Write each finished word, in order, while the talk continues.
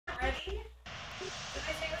Ready? Did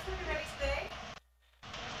they say it was going to be ready today?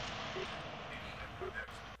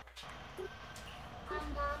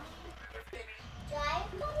 Mommy, do I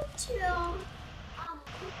go to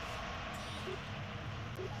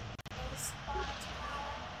baseball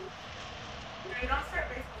tomorrow? No, you don't start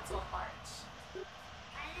baseball until March.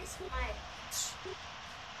 When is March?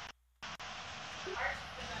 March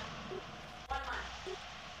is in 1 month.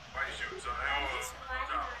 When is 1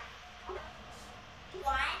 month?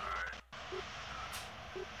 One?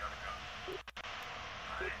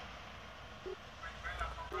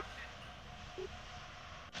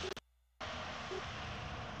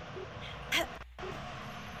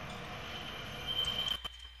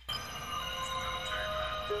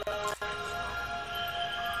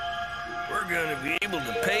 We're gonna be able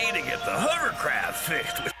to pay to get the hovercraft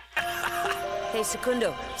fixed. Hey,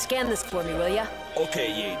 Secundo, scan this for me, will ya? Okay,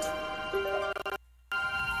 Yates.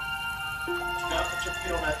 Now put your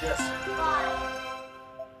feet on that desk.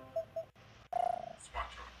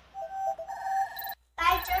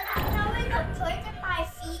 I do not know where to put my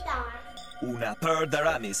feet on. Una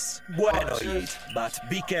perderamis. Bueno, Yeet, but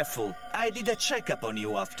be careful. I did a checkup on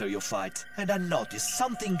you after your fight, and I noticed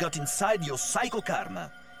something got inside your psychokarma.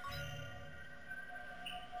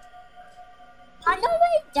 On the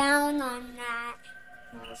way down on that.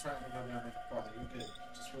 No, that's not gonna go down any farther. You're good.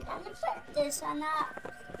 Just I'm gonna relax. put this on that.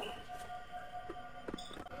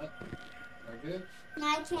 Are you good? No,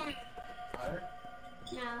 I can't. Higher?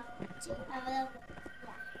 No. So, I will.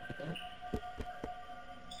 okay.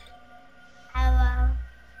 I will.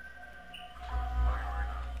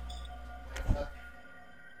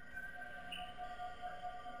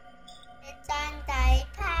 It's on the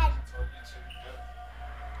iPad.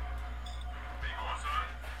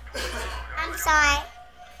 I'm sorry.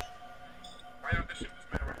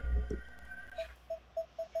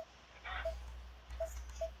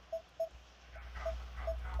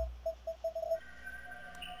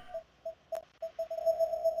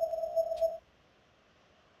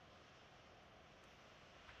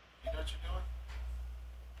 You know what you're doing?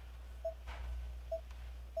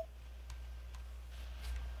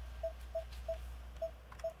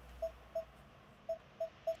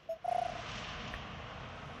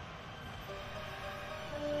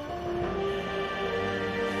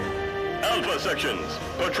 Alpha sections,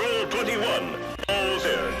 Patrol 21, all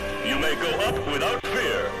here. You may go up without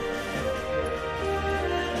fear.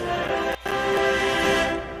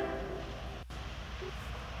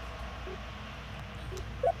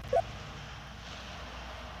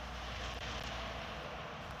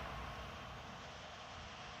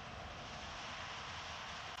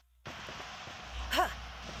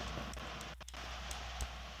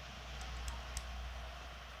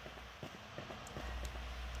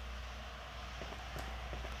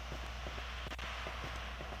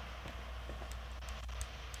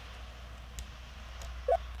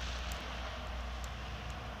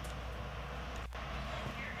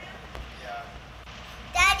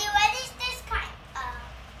 Daddy, what is this kind of?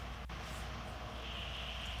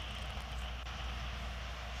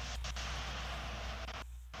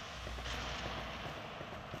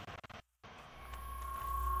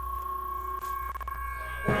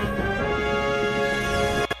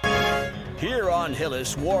 Here on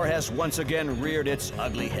Hillis, war has once again reared its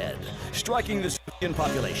ugly head, striking the civilian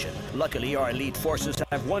population. Luckily, our elite forces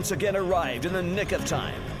have once again arrived in the nick of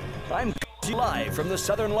time. I'm live from the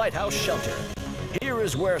Southern Lighthouse Shelter. Here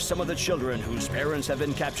is where some of the children whose parents have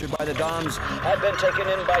been captured by the Dons have been taken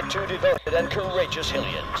in by two devoted and courageous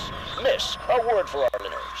Hillians. Miss, a word for our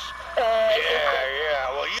listeners. Yeah,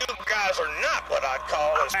 well, you guys are not what I'd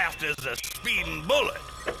call as fast as a speeding bullet.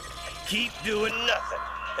 Keep doing nothing,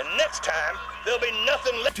 and next time, there'll be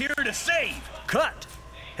nothing left here to save. Cut!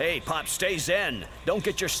 Hey, Pop, stay zen. Don't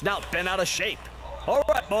get your snout bent out of shape. All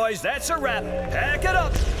right, boys, that's a wrap. Pack it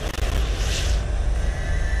up.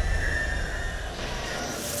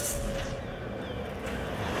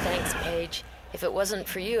 Thanks, Paige. If it wasn't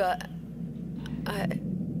for you,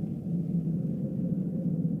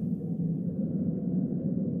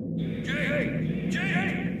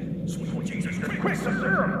 Jay! Sweet Jesus, quick, some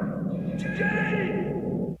serum! Jay!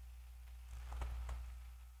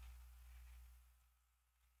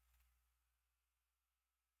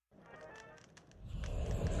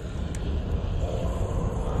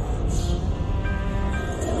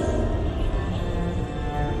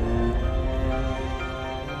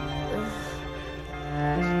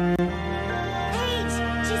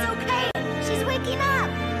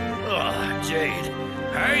 Jade,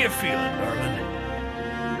 how are you feeling, darling?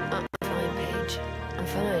 I'm fine, Paige. I'm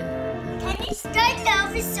fine. Can you start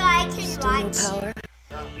over so I can Still no watch? power?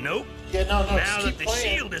 Nope, Yeah, no, Now just that keep the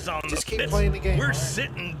playing. shield is on Just the keep fence, playing the game, we're alright?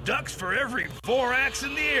 sitting ducks for every Vorax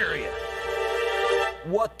in the area.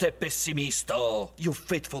 What a pessimisto! Your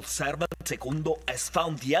faithful servant Secundo has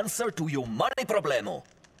found the answer to your money problemo.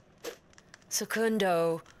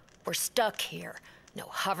 Secundo, we're stuck here. No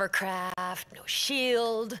hovercraft, no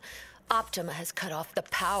shield. Optima has cut off the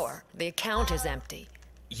power. The account is empty.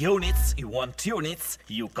 Units, you want units?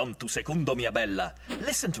 You come to Secundo, mia bella.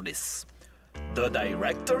 Listen to this. The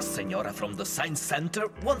director, Senora from the Science Center,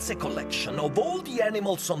 wants a collection of all the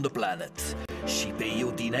animals on the planet. She pay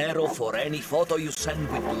you dinero for any photo you send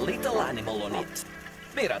with little animal on it.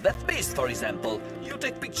 Mira, that beast, for example. You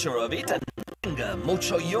take picture of it and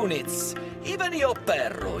mucho units. Even your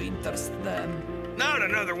perro interests them. Not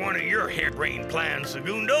another one of your harebrained plans,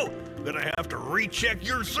 Segundo. Gonna have to recheck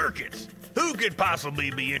your circuits. Who could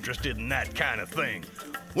possibly be interested in that kind of thing?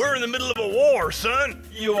 We're in the middle of a war, son.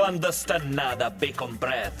 You understand nada, bacon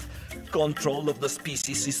breath. Control of the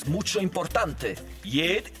species is mucho importante.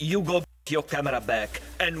 Yet, you go get your camera back,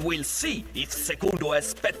 and we'll see if Secundo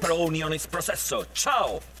has pepperoni on his processor.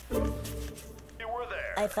 Ciao! You were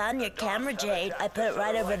there. I found your camera, Jade. I put it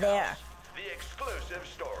right over there. The exclusive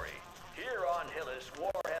story. Here on Hillis,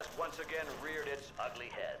 war has once again reared its ugly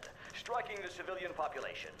head, striking the civilian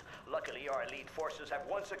population. Luckily, our elite forces have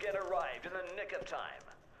once again arrived in the nick of time.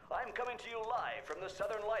 I'm coming to you live from the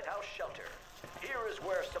Southern Lighthouse Shelter. Here is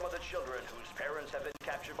where some of the children whose parents have been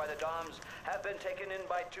captured by the Doms have been taken in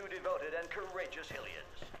by two devoted and courageous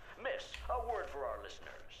Hillians. Miss, a word for our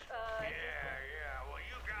listeners. Yeah. Well,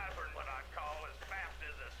 you guys are what I'd call as fast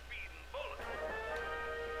as a speeding bullet.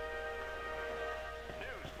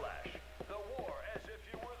 Newsflash. The war as if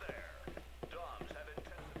you were there. Doms have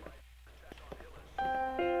intensified attack on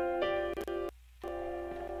Hillis.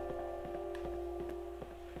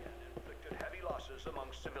 Inflicted heavy losses among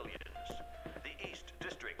civilians. The East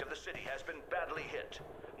District of the city has been badly hit.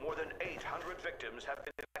 More than 800 victims have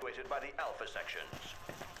been evacuated by the Alpha sections.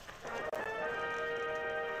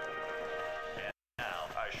 And now,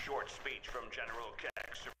 a short speech from General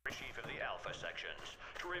Keck, Supreme Chief of the Alpha sections,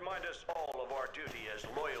 to remind us all of our duty as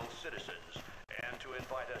loyal citizens, and to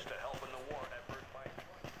invite us to help in the war effort by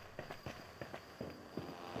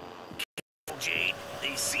Jade,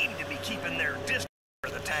 they seem to be keeping their distance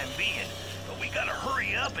for the time being, but we gotta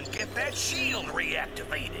hurry up and get that shield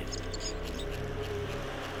reactivated.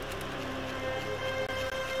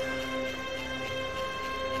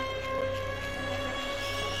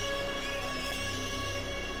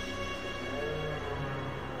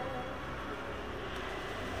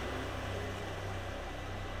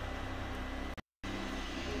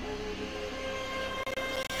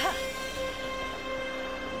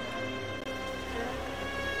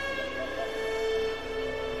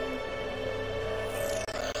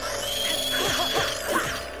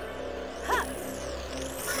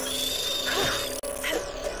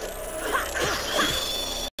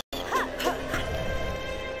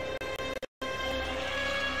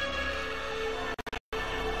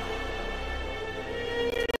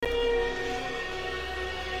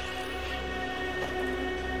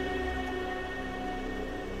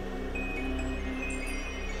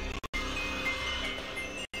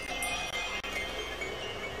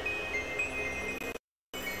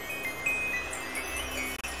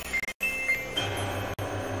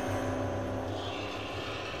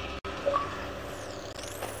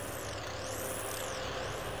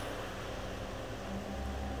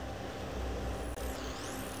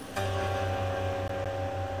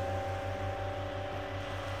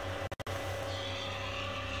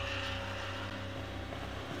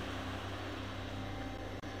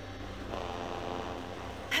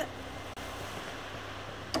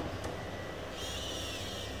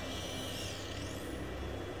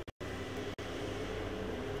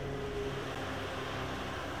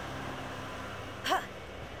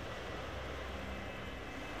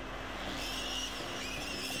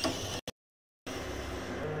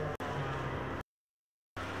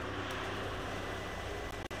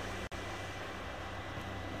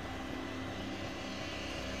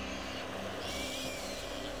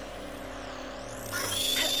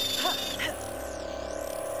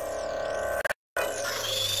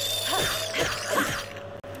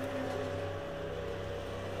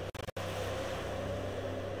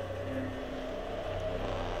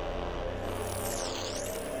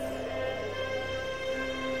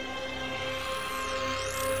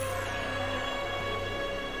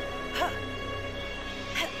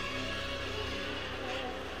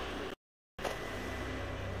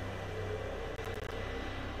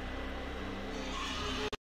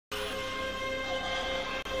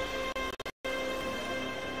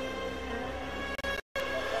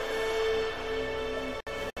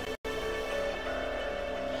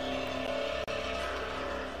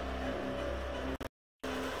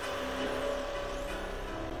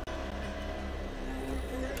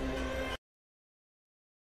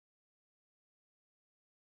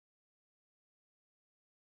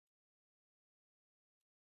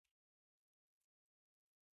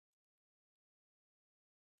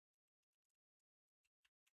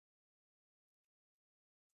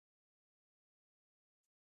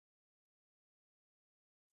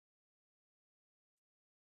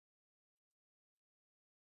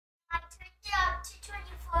 to